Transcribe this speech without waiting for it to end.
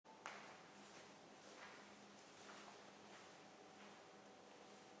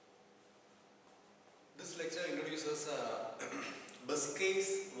introduces best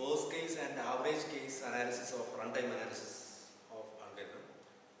case, worst case and average case analysis of runtime analysis of algorithm.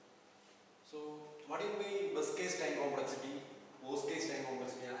 So what do you mean best case time complexity, worst case time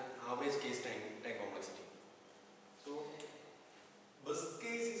complexity and average case time complexity? So best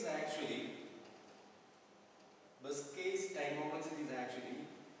case time complexity is actually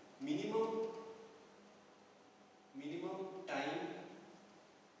minimum time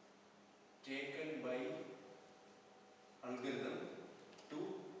taken by algorithm to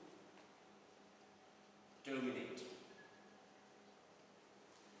terminate.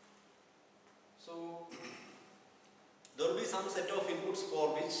 So there will be some set of inputs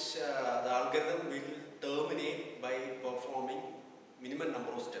for which the algorithm will terminate by performing minimum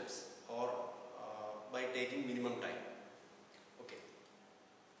number of steps or by taking minimum time. Okay.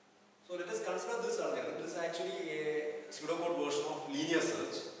 So let us consider this algorithm. This is actually a pseudocode version of linear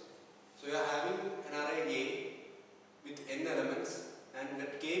search. So you are having an array A with n elements and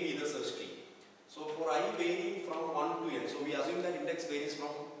let k be the search key. So for I varying from 1 to n, so we assume that index varies from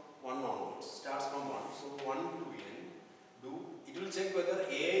 1 onwards, starts from 1. So 1 to n, it will check whether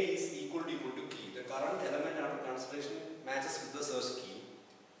A is equal to key. The current element under consideration matches with the search key.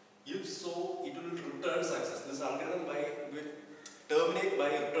 If so, it will return success. This algorithm will terminate by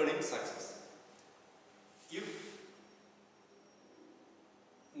returning success. If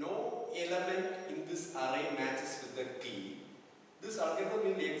no element in this array matches with the key, this algorithm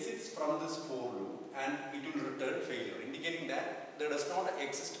will exit from this for loop and it will return failure, indicating that there does not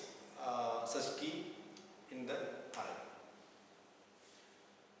exist such key in the array.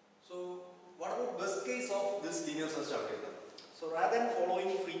 So what about best case of this linear search algorithm? So rather than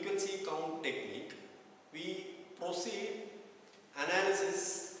following frequency count technique, we proceed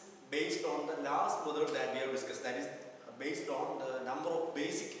analysis based on the last method that we have discussed, that is based on the number of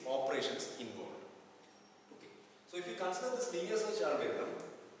basic operations involved. Okay. So if you consider this linear search algorithm,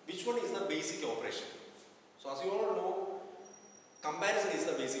 which one is the basic operation? So as you all know, comparison is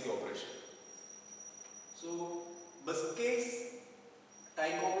the basic operation. So best case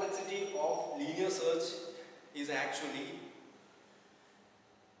time complexity of linear search is actually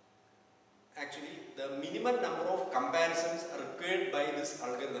the minimum number of comparisons required by this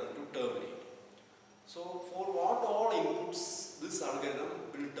algorithm to terminate. So for what all inputs this algorithm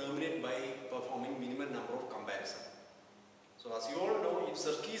will terminate by performing minimum number of comparisons. So as you all know, if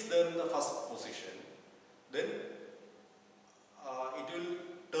search key is there in the first position, then it will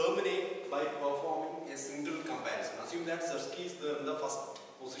terminate by performing a single comparison. Assume that search key is there in the first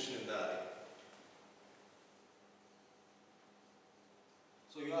position in the array.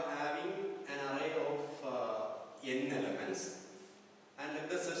 So you are having an array of n elements and let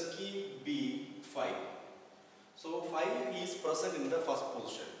the search key be 5. So 5 is present in the first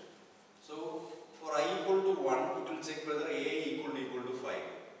position. So for I equal to 1, it will check whether A equal to 5.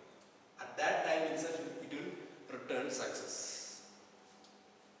 At that time itself, it will return success.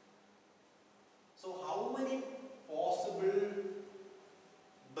 So how many possible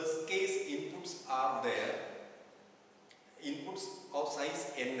best case inputs are there? Inputs of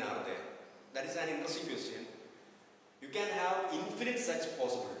size n are there? That is an interesting question. You can have infinite such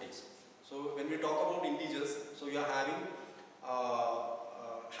possibilities. So when we talk about integers, so you are having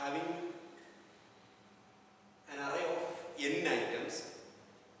an array of n items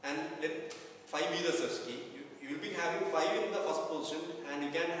and let 5 be the search key. You will be having 5 in the first position and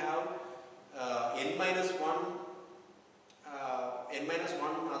you can have n minus 1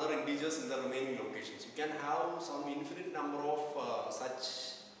 other integers in the remaining locations. You can have some infinite number of such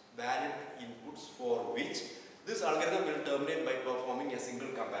valid inputs for which this algorithm will terminate by performing a single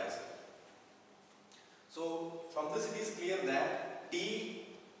comparison. So from this it is clear that T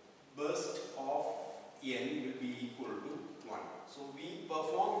burst of n will be equal to 1. So we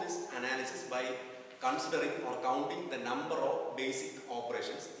perform this analysis by considering or counting the number of basic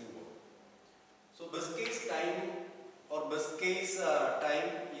operations involved. So best case time or best case time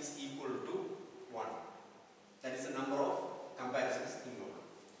is equal to 1. That is the number of comparisons involved.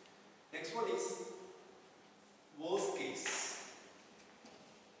 Next one is worst case.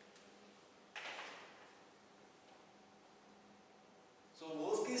 So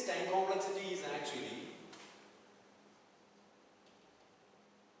worst case time complexity is actually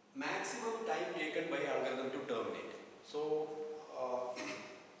maximum time taken by algorithm to terminate. So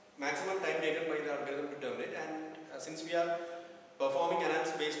maximum time taken by the algorithm to terminate, and since we are performing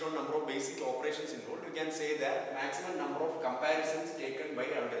analysis based on number of basic operations involved, we can say that maximum number of comparisons taken by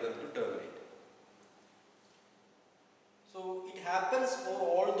algorithm to terminate. So it happens for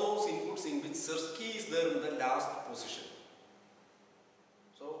all those inputs in which search key is there in the last position.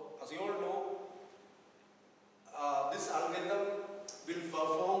 So as you all know,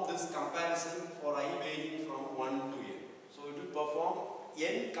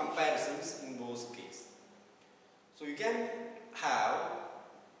 n comparisons in worst case. So you can have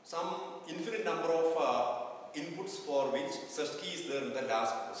some infinite number of inputs for which search key is there in the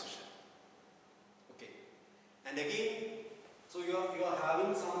last position. Okay, and again, so you are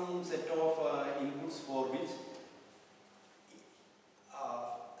having some set of inputs for which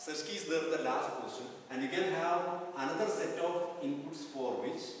search key is there in the last position, and you can have another set of inputs for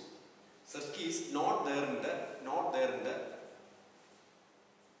which search key is not there in the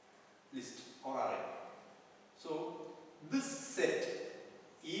list or array. So this set,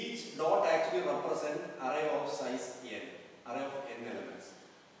 each dot actually represent array of size n, array of n elements.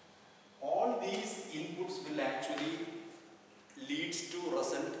 All these inputs will actually leads to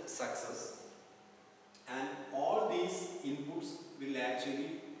result success, and all these inputs will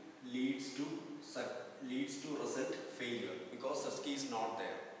actually leads to result failure because such key is not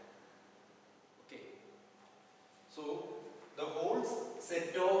there. Okay. So the whole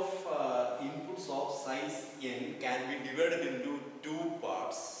set of inputs of size n can be divided into two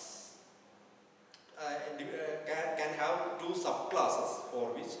parts. Can have two subclasses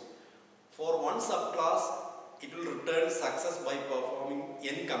for which, for one subclass it will return success by performing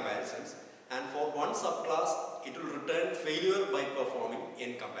n comparisons, and for one subclass it will return failure by performing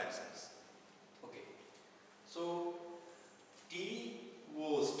n comparisons. Okay. So T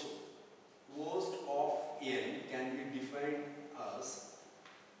worst of n can be defined as,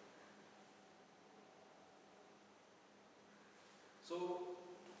 so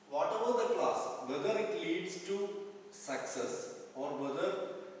whatever the class, whether it leads to success or whether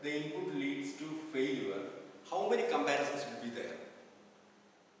the input leads to failure, how many comparisons will be there?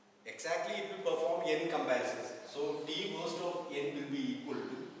 Exactly, it will perform n comparisons. So T worst of n will be equal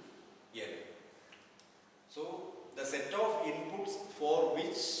to n. So the set of inputs for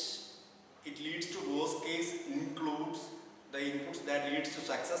which it leads to worst case includes the inputs that leads to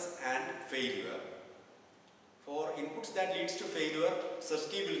success and failure. For inputs that leads to failure, search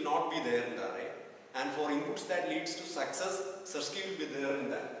key will not be there in the array, and for inputs that leads to success, search key will be there in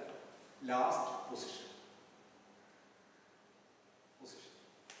the last position.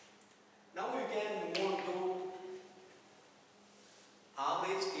 Now we can move on to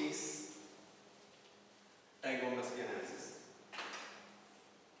average case time complexity analysis.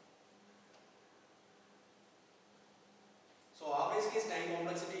 So average case time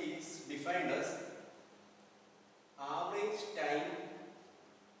complexity is defined as average time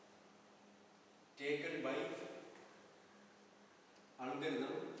taken by algorithm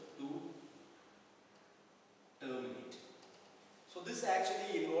to terminate. So this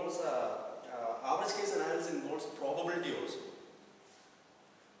actually involves average case analysis involves probability also.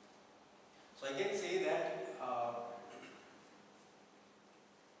 So I can say that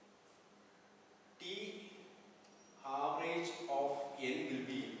T average of n will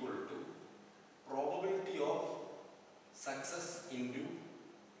be equal to probability of success into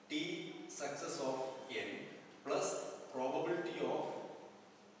T success of n plus probability of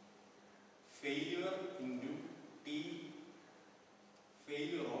failure into T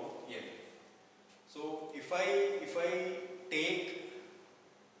failure of n. So if I take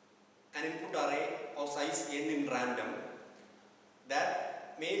an input array of size n in random,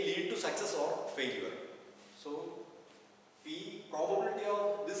 that may lead to success or failure. So P probability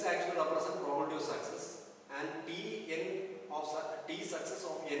of this actually represents probability of success, and T success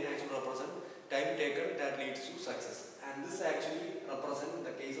of n actually represent time taken that leads to success, and this actually represent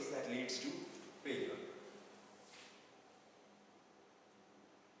the cases that leads to failure.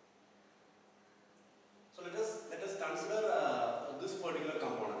 So let us consider this particular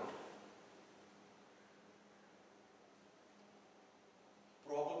component.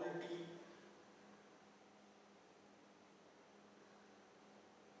 Probability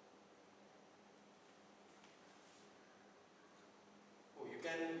you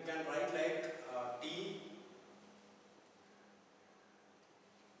can write like T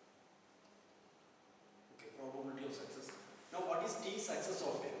probability of success. Now what is T success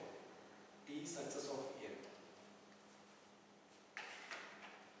of n? T success of n.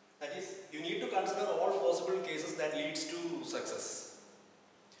 That is, you need to consider all possible cases that leads to success.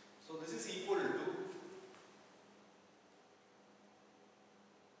 So this is equal to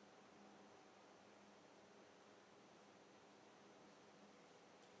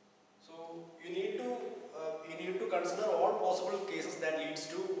you need to consider all possible cases that leads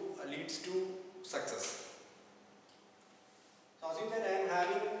to success. So assume that I am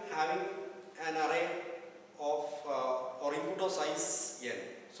having an array of or input of size n.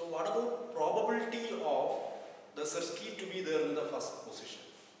 So what about probability of the search key to be there in the first position?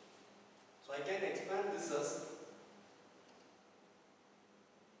 So I can expand this as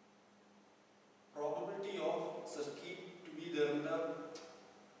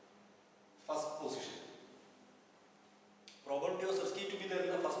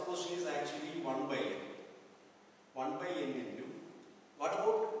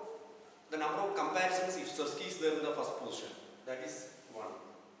comparisons if Sirski is there in the first position. That is 1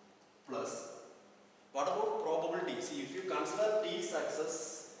 plus. What about probability? See, if you consider T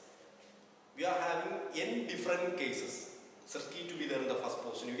success, we are having n different cases. Sirski to be there in the first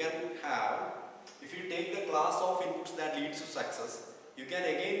position. You can have, if you take the class of inputs that leads to success, you can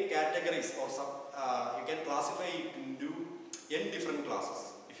again categorize or you can classify it into n different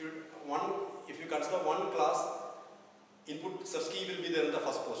classes. If you consider one class, input Sirski will be there in the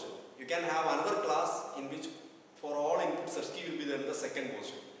first position. You can have another class in which for all inputs Sirski will be there in the second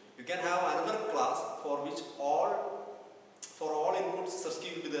position. You can have another class for which for all inputs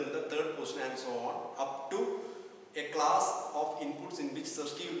Sirski will be there in the third position, and so on, up to a class of inputs in which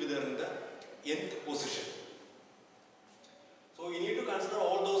Sirski will be there in the nth position. So we need to consider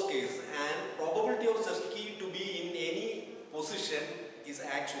all those cases, and probability of Sirski to be in any position is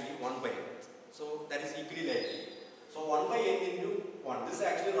actually 1 by n. So that is equally likely. So 1 by n into 1. This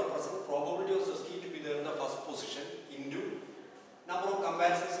actually represents probability of Sirski to be there in the first position into number of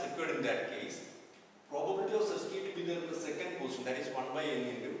comparisons required in that case. Probability of Sirski to be there in the second position, that is 1 by n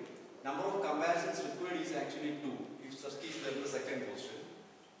into number of comparisons required is actually 2 if Sirski is there in the second position.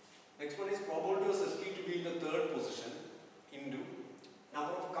 Next one is probability of Sirski to be in the third position into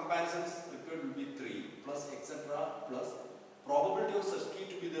number of comparisons required will be 3 plus etc. plus probability of Sirski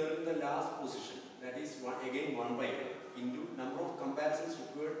to be there in the last position, that is again 1 by n into number of comparisons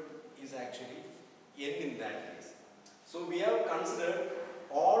required is actually n in that case. So we have considered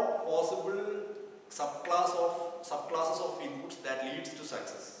all possible subclasses of inputs that leads to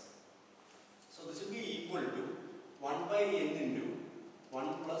success. So this will be equal to 1 by n into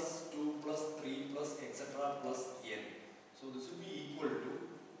 1 plus 2 plus 3 plus etc. plus n. So this will be equal to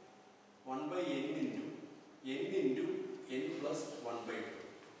 1 by n into n plus 1 by 2.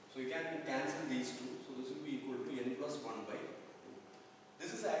 So you can cancel these two. So this will be equal to n plus 1 by 2.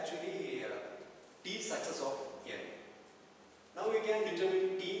 This is actually T success of n. Now we can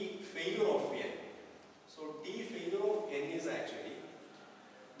determine T failure of n. So T failure of n is actually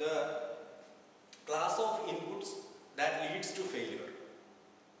the class of inputs that leads to failure.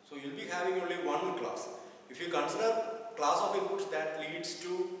 So you will be having only one class. If you consider class of inputs that leads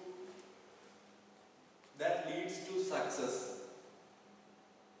to success,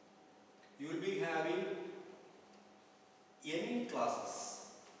 you will be having n classes.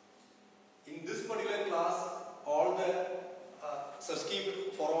 In this particular class, all the Sirski,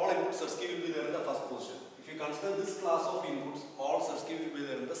 for all inputs, Sirski will be there in the first position. If you consider this class of inputs, all Sirski will be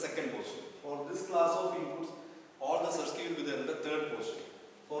there in the second position. For this class of inputs, all the Sirski will be there in the third position.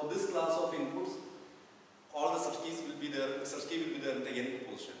 For this class of inputs, all the Sirskis will be there, Sirski will be there in the nth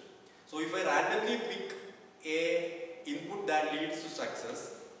position. So if I randomly pick a input that leads to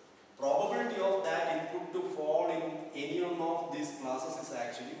success, probability of that input to fall in any one of these classes is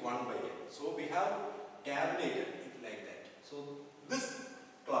actually 1 by n. So we have calculated it like that. So this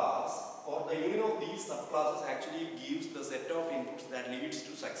class or the union of these subclasses actually gives the set of inputs that leads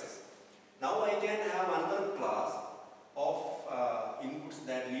to success. Now I can have another class of inputs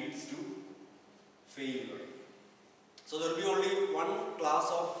that leads to failure. So there will be only one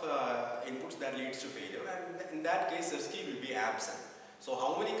class of inputs that leads to failure, and in that case Sirski will be absent. So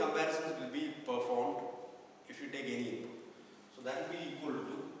how many comparisons will be performed if you take any input? So that will be equal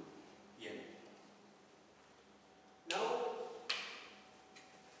to n. Now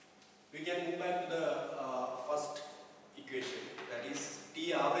we can move back to the first equation, that is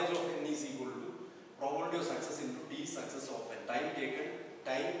T average of n is equal to probability of success into T success of n. Time taken,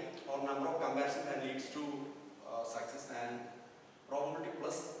 time or number of comparisons that leads to success, and probability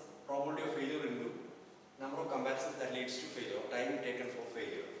plus probability of failure into number of comparisons that leads to failure, time taken for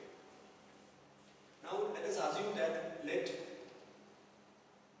failure. Now let us assume that let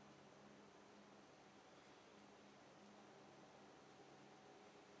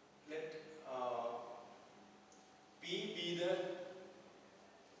P be the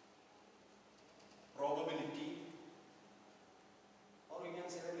probability, or we can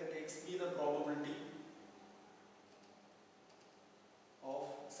say that let X be the probability of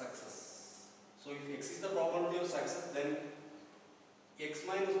success. So if X is the probability of success, then X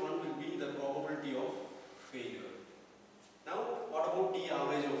minus 1 will be the probability of failure. Now what about T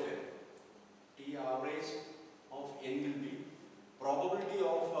average of n? T average of n will be probability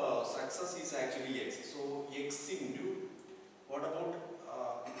of success is actually X. So X into what about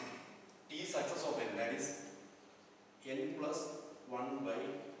T success of n, that is n plus 1 by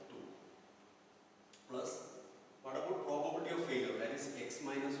 2 plus what about probability of failure, that is X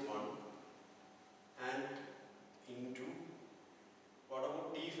minus 1 and into what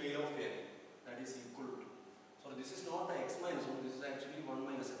about T failure of n, that is equal to, sorry, this is not X minus 1, this is actually 1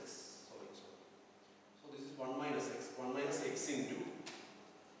 minus X, sorry.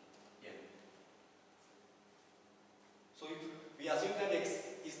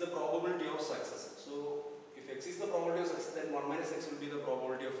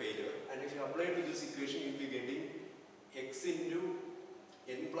 this equation, you will be getting x into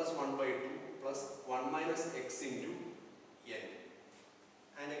n plus 1 by 2 plus 1 minus x into n.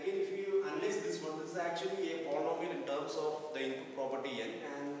 And again, if you analyze this one, this is actually a polynomial in terms of the input property n,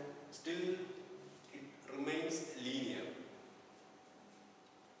 and